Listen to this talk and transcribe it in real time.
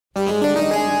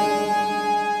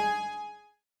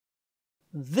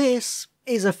This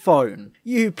is a phone.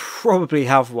 You probably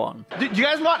have one. Do you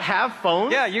guys not have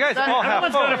phones? Yeah, you guys all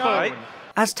have phones, right?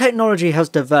 As technology has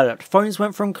developed, phones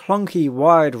went from clunky,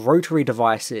 wired, rotary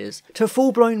devices to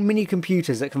full-blown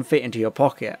mini-computers that can fit into your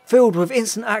pocket, filled with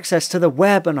instant access to the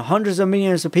web and hundreds of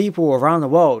millions of people around the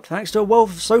world thanks to a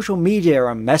wealth of social media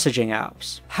and messaging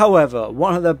apps. However,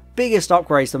 one of the biggest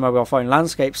upgrades the mobile phone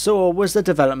landscape saw was the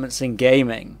developments in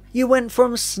gaming. You went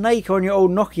from Snake on your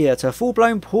old Nokia to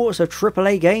full-blown ports of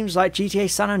AAA games like GTA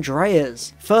San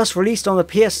Andreas, first released on the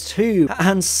PS2,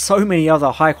 and so many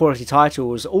other high-quality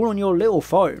titles all on your little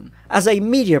phone. As a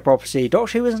media property,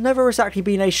 Doctor Who has never exactly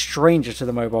been a stranger to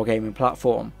the mobile gaming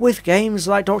platform, with games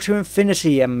like Doctor Who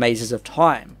Infinity and Mazes of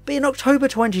Time. But in October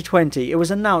 2020, it was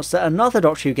announced that another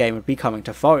Doctor Who game would be coming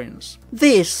to phones.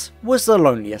 This was The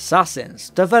Lonely Assassins,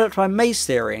 developed by Maze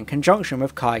Theory in conjunction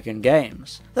with Kaigen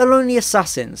Games. The Lonely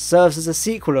Assassins serves as a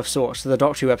sequel of sorts to the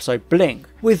Doctor Who episode Blink,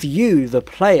 with you, the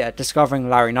player, discovering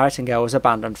Larry Nightingale's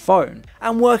abandoned phone,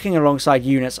 and working alongside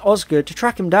Unit's Osgood to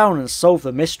track him down and solve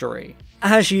the mystery.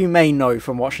 As you may know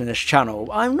from watching this channel,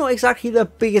 I'm not exactly the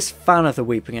biggest fan of the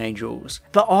Weeping Angels,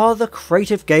 but are the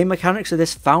creative game mechanics of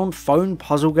this found phone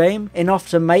puzzle game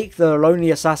enough to make The Lonely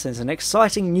Assassins an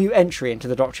exciting new entry into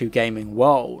the Doctor Who gaming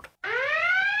world?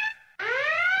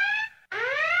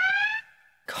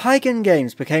 Kaigen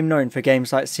Games became known for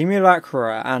games like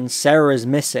Simulacra and Sarah's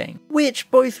Missing,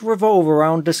 which both revolve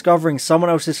around discovering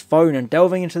someone else's phone and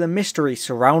delving into the mystery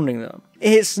surrounding them.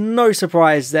 It's no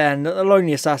surprise then that The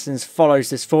Lonely Assassins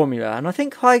follows this formula, and I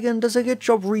think Kaigen does a good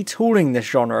job retooling this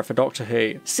genre for Doctor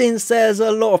Who, since there's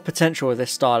a lot of potential with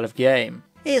this style of game.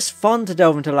 It's fun to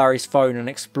delve into Larry's phone and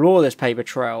explore this paper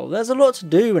trail. There's a lot to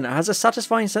do and it has a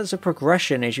satisfying sense of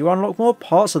progression as you unlock more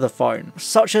parts of the phone,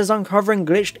 such as uncovering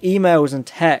glitched emails and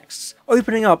texts,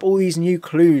 opening up all these new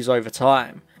clues over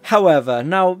time. However,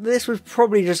 now this was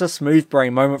probably just a smooth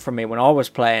brain moment for me when I was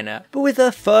playing it, but with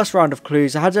the first round of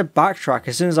clues I had to backtrack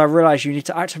as soon as I realised you need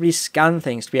to actively scan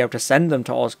things to be able to send them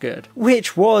to Osgood,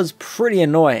 which was pretty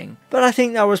annoying, but I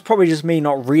think that was probably just me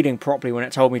not reading properly when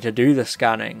it told me to do the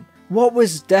scanning. What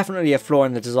was definitely a flaw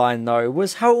in the design though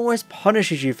was how it almost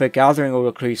punishes you for gathering all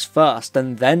the clues first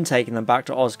and then taking them back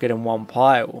to Osgood in one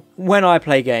pile. When I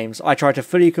play games, I try to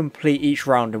fully complete each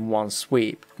round in one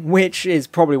sweep, which is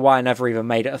probably why I never even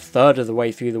made it a third of the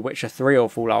way through The Witcher 3 or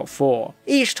Fallout 4.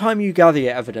 Each time you gather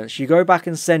your evidence, you go back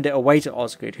and send it away to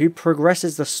Osgood, who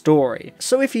progresses the story.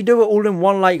 So if you do it all in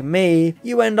one like me,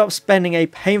 you end up spending a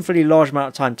painfully large amount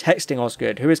of time texting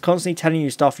Osgood, who is constantly telling you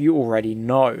stuff you already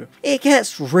know. It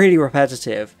gets really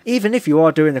repetitive, even if you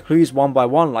are doing the clues one by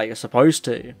one like you're supposed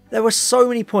to. There were so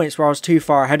many points where I was too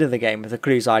far ahead of the game with the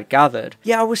clues I'd gathered,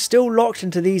 yet I was still locked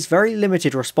into these very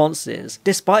limited responses,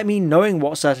 despite me knowing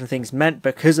what certain things meant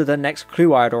because of the next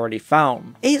clue I had already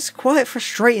found. It's quite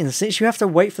frustrating since you have to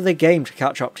wait for the game to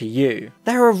catch up to you.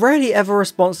 There are rarely ever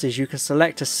responses you can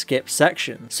select to skip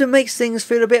sections, so it makes things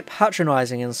feel a bit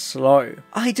patronising and slow.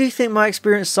 I do think my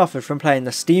experience suffered from playing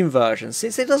the Steam version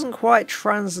since it doesn't quite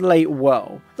translate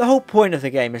well. The whole point of the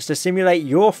game is to simulate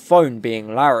your phone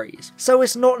being Larry's, so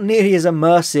it's not nearly as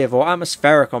immersive or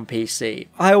atmospheric on PC.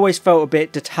 I always felt a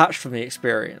bit detached from the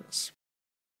experience.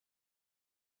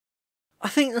 I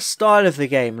think the style of the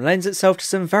game lends itself to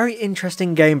some very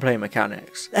interesting gameplay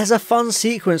mechanics. There's a fun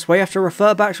sequence where you have to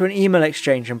refer back to an email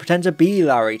exchange and pretend to be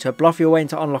Larry to bluff your way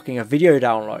into unlocking a video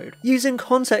download, using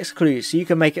context clues so you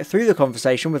can make it through the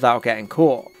conversation without getting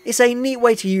caught. It's a neat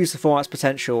way to use the format's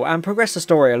potential and progress the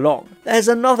story along. There's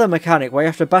another mechanic where you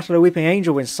have to battle a Weeping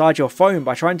Angel inside your phone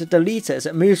by trying to delete it as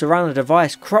it moves around the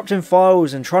device, corrupting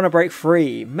files and trying to break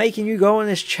free, making you go on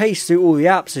this chase through all the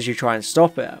apps as you try and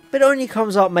stop it. But it only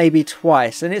comes up maybe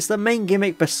twice, and it's the main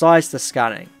gimmick besides the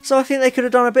scanning. So I think they could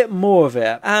have done a bit more of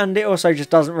it, and it also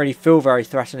just doesn't really feel very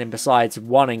threatening besides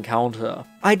one encounter.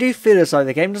 I do feel as though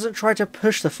the game doesn't try to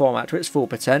push the format to its full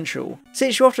potential,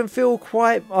 since you often feel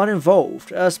quite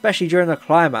uninvolved, especially during the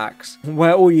climax,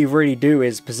 where all you really do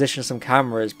is position some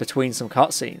cameras between some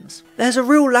cutscenes. There's a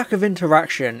real lack of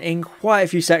interaction in quite a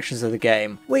few sections of the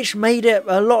game, which made it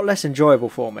a lot less enjoyable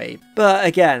for me, but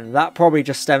again, that probably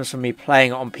just stems from me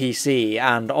playing it on PC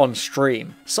and on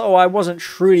stream, so I wasn't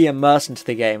truly immersed into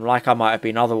the game like I might have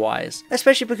been otherwise,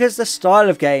 especially because the style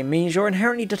of game means you're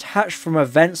inherently detached from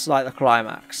events like the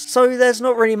climax, so there's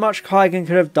not really much Kaigen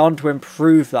could have done to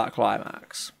improve that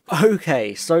climax.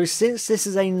 Okay, so since this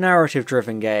is a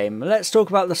narrative-driven game, let's talk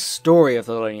about the story of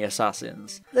the Lonely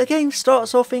Assassins. The game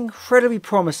starts off incredibly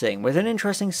promising, with an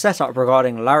interesting setup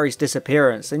regarding Larry's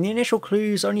disappearance, and the initial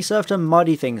clues only serve to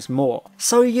muddy things more.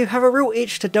 So you have a real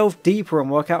itch to delve deeper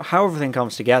and work out how everything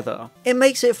comes together. It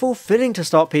makes it fulfilling to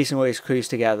start piecing all these clues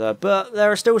together, but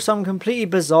there are still some completely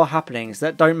bizarre happenings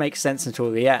that don't make sense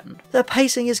until the end. The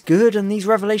pacing is good, and these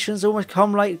revelations almost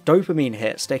come like dopamine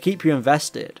hits that keep you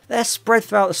invested. They're spread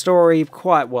throughout the story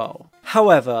quite well.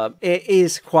 However, it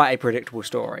is quite a predictable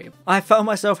story. I found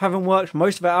myself having worked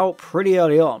most of it out pretty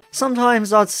early on.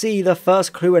 Sometimes I'd see the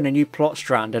first clue in a new plot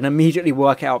strand and immediately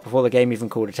work it out before the game even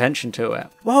called attention to it.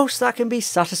 Whilst that can be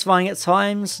satisfying at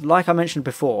times, like I mentioned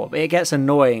before, it gets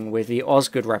annoying with the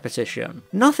Osgood repetition.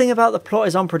 Nothing about the plot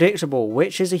is unpredictable,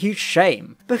 which is a huge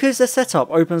shame, because the setup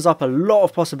opens up a lot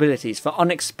of possibilities for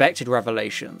unexpected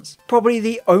revelations. Probably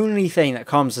the only thing that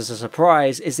comes as a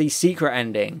surprise is the secret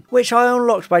ending, which I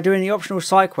unlocked by doing the optional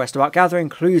side quest about gathering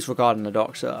clues regarding the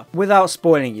Doctor. Without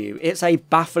spoiling you, it's a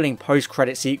baffling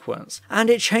post-credit sequence, and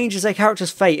it changes a character's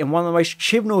fate in one of the most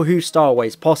Chibnall Who style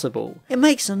ways possible. It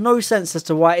makes no sense as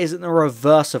to why it isn't the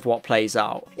reverse of what plays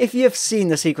out. If you've seen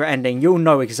the secret ending, you'll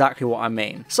know exactly what I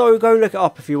mean, so go look it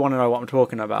up if you want to know what I'm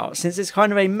talking about, since it's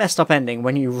kind of a messed up ending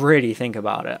when you really think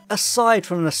about it. Aside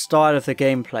from the style of the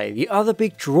gameplay, the other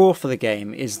big draw for the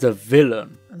game is the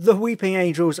villain. The Weeping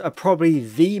Angels are probably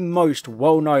the most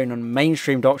well-known and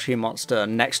mainstream Doctor Who monster,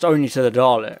 next only to the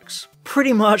Daleks.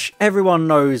 Pretty much everyone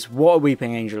knows what a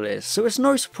Weeping Angel is, so it's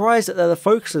no surprise that they're the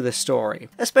focus of this story,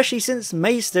 especially since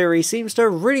Maze Theory seems to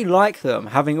really like them,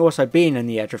 having also been in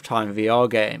the Edge of Time VR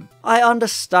game. I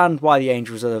understand why the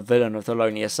Angels are the villain of the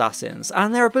Lonely Assassins,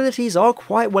 and their abilities are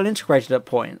quite well integrated at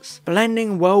points,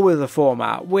 blending well with the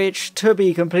format, which, to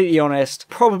be completely honest,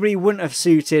 probably wouldn't have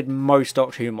suited most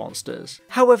Doctor Who monsters.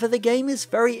 However, the game is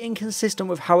very inconsistent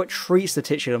with how it treats the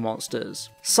titular monsters.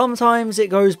 Sometimes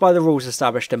it goes by the rules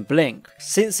established in Blink,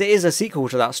 since it is a sequel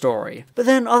to that story, but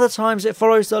then other times it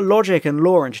follows the logic and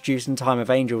lore introduced in Time of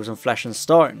Angels and Flesh and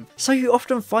Stone, so you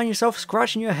often find yourself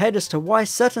scratching your head as to why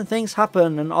certain things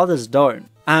happen and others don't.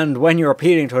 And when you're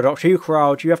appealing to a Doctor Who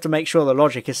crowd, you have to make sure the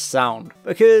logic is sound,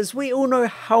 because we all know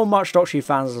how much Doctor Who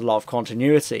fans love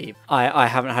continuity. I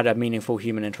haven't had a meaningful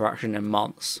human interaction in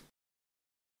months.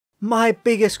 My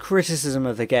biggest criticism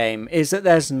of the game is that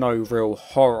there's no real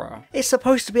horror. It's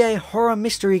supposed to be a horror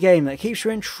mystery game that keeps you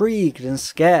intrigued and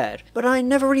scared, but I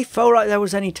never really felt like there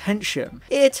was any tension.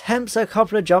 It attempts a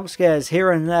couple of jump scares here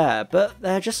and there, but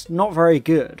they're just not very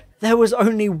good. There was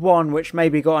only one which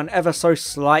maybe got an ever so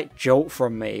slight jolt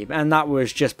from me, and that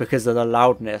was just because of the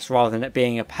loudness rather than it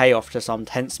being a payoff to some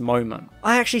tense moment.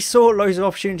 I actually saw loads of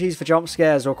opportunities for jump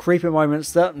scares or creepy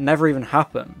moments that never even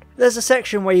happened. There's a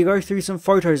section where you go through some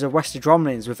photos of Wester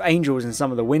Drumlins with angels in some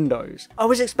of the windows. I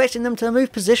was expecting them to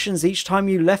move positions each time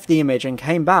you left the image and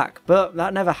came back, but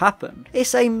that never happened.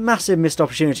 It's a massive missed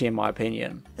opportunity in my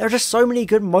opinion. There are just so many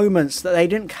good moments that they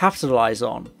didn't capitalise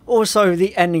on. Also,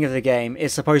 the ending of the game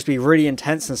is supposed to be really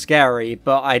intense and scary,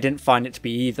 but I didn't find it to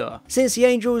be either, since the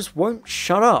angels won't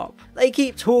shut up. They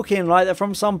keep talking like they're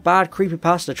from some bad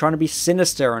creepypasta trying to be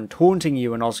sinister and taunting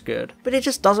you and Osgood, but it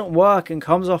just doesn't work and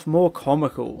comes off more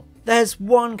comical. There's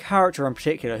one character in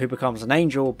particular who becomes an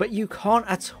angel, but you can't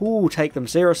at all take them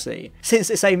seriously, since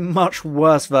it's a much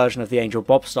worse version of the Angel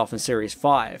Bob stuff in Series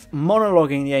 5,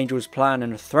 monologuing the angel's plan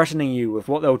and threatening you with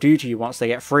what they'll do to you once they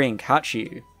get free and catch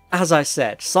you. As I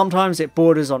said, sometimes it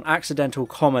borders on accidental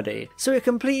comedy, so it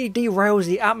completely derails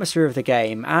the atmosphere of the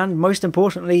game, and most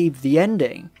importantly, the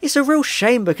ending. It's a real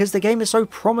shame because the game is so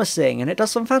promising and it does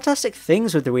some fantastic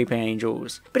things with the Weeping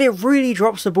Angels, but it really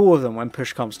drops the ball with them when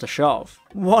push comes to shove.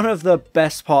 One of the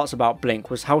best parts about Blink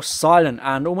was how silent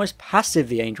and almost passive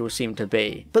the angels seemed to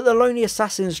be, but the Lonely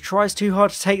Assassins tries too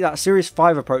hard to take that Series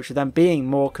 5 approach of them being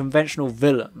more conventional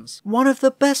villains. One of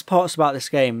the best parts about this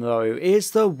game though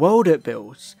is the world it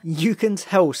builds. You can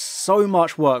tell so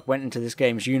much work went into this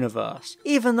game's universe.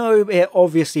 Even though it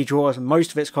obviously draws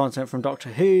most of its content from Doctor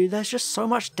Who, there's just so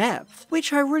much depth,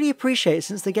 which I really appreciate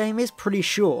since the game is pretty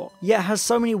short, yet has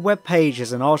so many web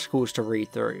pages and articles to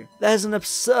read through. There's an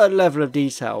absurd level of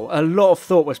detail, a lot of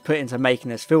thought was put into making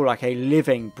this feel like a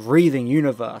living, breathing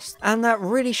universe, and that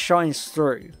really shines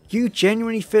through. You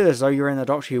genuinely feel as though you're in the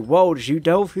Doctor Who world as you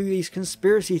delve through these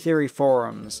conspiracy theory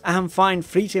forums, and find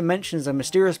fleeting mentions of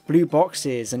mysterious blue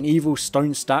boxes and evil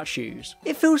stone statues.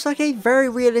 It feels like a very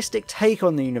realistic take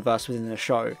on the universe within the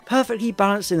show, perfectly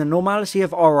balancing the normality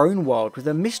of our own world with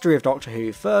the mystery of Doctor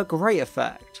Who for great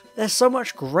effect. There's so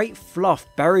much great fluff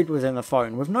buried within the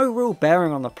phone with no real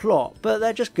bearing on the plot, but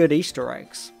they're just good Easter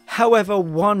eggs. However,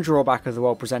 one drawback of the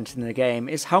world presented in the game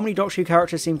is how many Doctor Who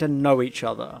characters seem to know each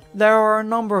other. There are a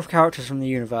number of characters from the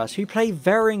universe who play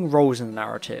varying roles in the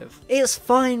narrative. It's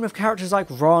fine with characters like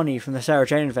Rani from the Sarah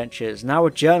Jane Adventures, now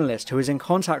a journalist who was in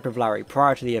contact with Larry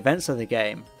prior to the events of the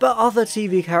game, but other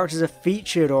TV characters are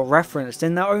featured or referenced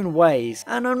in their own ways,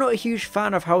 and I'm not a huge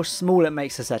fan of how small it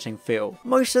makes the setting feel.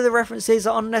 Most of the references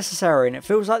are unnecessary, and it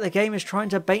feels like the game is trying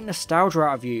to bait nostalgia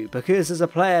out of you because as a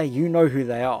player you know who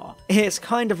they are. It's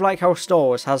kind of like how Star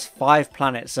Wars has 5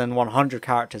 planets and 100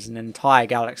 characters in an entire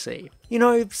galaxy. You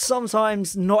know,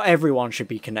 sometimes not everyone should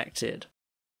be connected.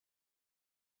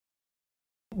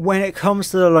 When it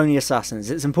comes to the Lonely Assassins,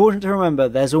 it's important to remember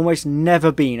there's almost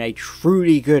never been a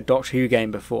truly good Doctor Who game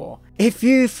before. If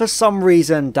you, for some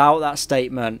reason, doubt that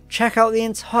statement, check out the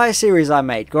entire series I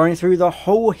made going through the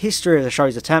whole history of the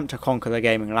show's attempt to conquer the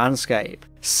gaming landscape.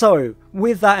 So,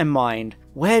 with that in mind,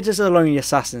 where does the Lonely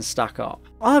Assassins stack up?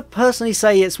 I'd personally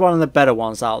say it's one of the better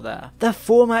ones out there. The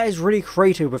format is really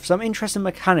creative with some interesting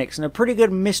mechanics and a pretty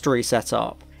good mystery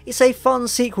setup. It's a fun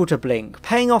sequel to Blink,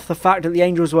 paying off the fact that the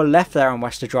Angels were left there in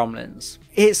Wester Drumlins.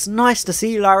 It's nice to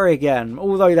see Larry again,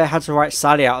 although they had to write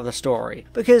Sally out of the story,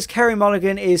 because Kerry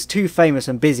Mulligan is too famous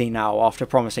and busy now after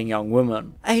Promising Young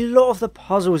Woman. A lot of the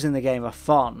puzzles in the game are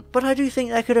fun, but I do think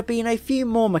there could have been a few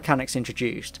more mechanics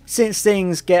introduced, since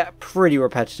things get pretty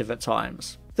repetitive at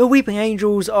times. The Weeping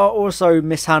Angels are also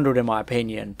mishandled in my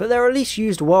opinion, but they're at least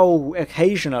used well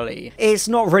occasionally. It's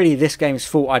not really this game's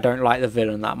fault I don't like the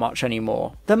villain that much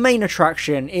anymore. The main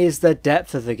attraction is the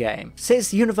depth of the game, since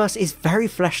the universe is very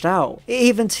fleshed out. It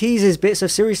even teases bits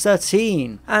of Series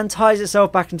 13, and ties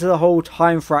itself back into the whole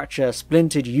time fracture,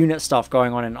 splintered unit stuff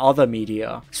going on in other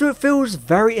media, so it feels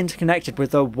very interconnected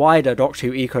with the wider Doctor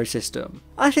Who ecosystem.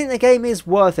 I think the game is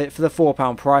worth it for the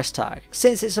 £4 price tag,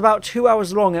 since it's about 2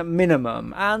 hours long at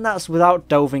minimum, and that's without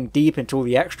delving deep into all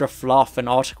the extra fluff and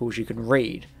articles you can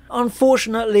read.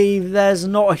 Unfortunately, there's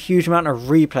not a huge amount of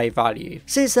replay value,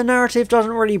 since the narrative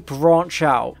doesn't really branch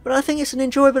out, but I think it's an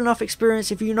enjoyable enough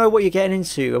experience if you know what you're getting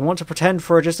into and want to pretend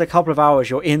for just a couple of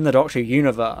hours you're in the Doctor Who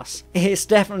universe. It's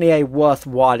definitely a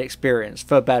worthwhile experience,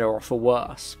 for better or for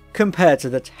worse. Compared to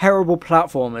the terrible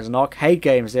platformers and arcade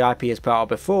games the IP has put out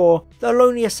before, The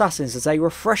Lonely Assassins is a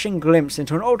refreshing glimpse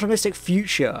into an optimistic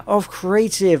future of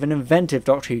creative and inventive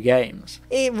Doctor Who games.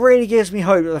 It really gives me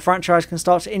hope that the franchise can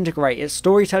start to integrate its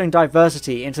storytelling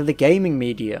diversity into the gaming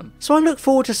medium, so I look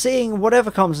forward to seeing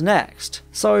whatever comes next.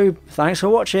 So thanks for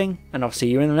watching, and I'll see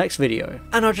you in the next video.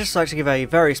 And I'd just like to give a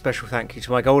very special thank you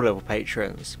to my gold level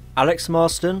patrons: Alex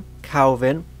Marston,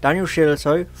 Calvin, Daniel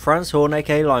Shillito, Franz Horn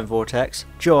aka Line Vortex,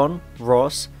 John,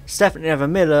 Ross, Stephanie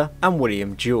Evan Miller, and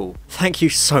William Jewell. Thank you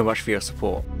so much for your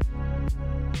support.